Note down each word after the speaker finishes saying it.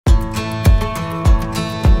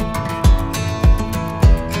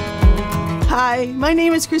Hi, my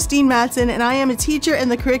name is Christine Matson, and I am a teacher and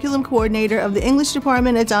the curriculum coordinator of the English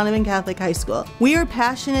department at Donovan Catholic High School. We are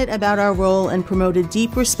passionate about our role and promote a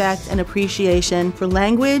deep respect and appreciation for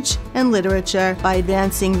language and literature by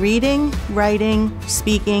advancing reading, writing,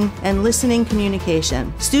 speaking, and listening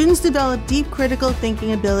communication. Students develop deep critical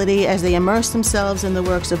thinking ability as they immerse themselves in the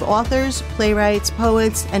works of authors, playwrights,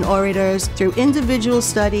 poets, and orators through individual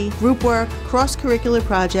study, group work, cross-curricular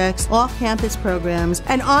projects, off-campus programs,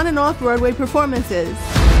 and on and off Broadway performances.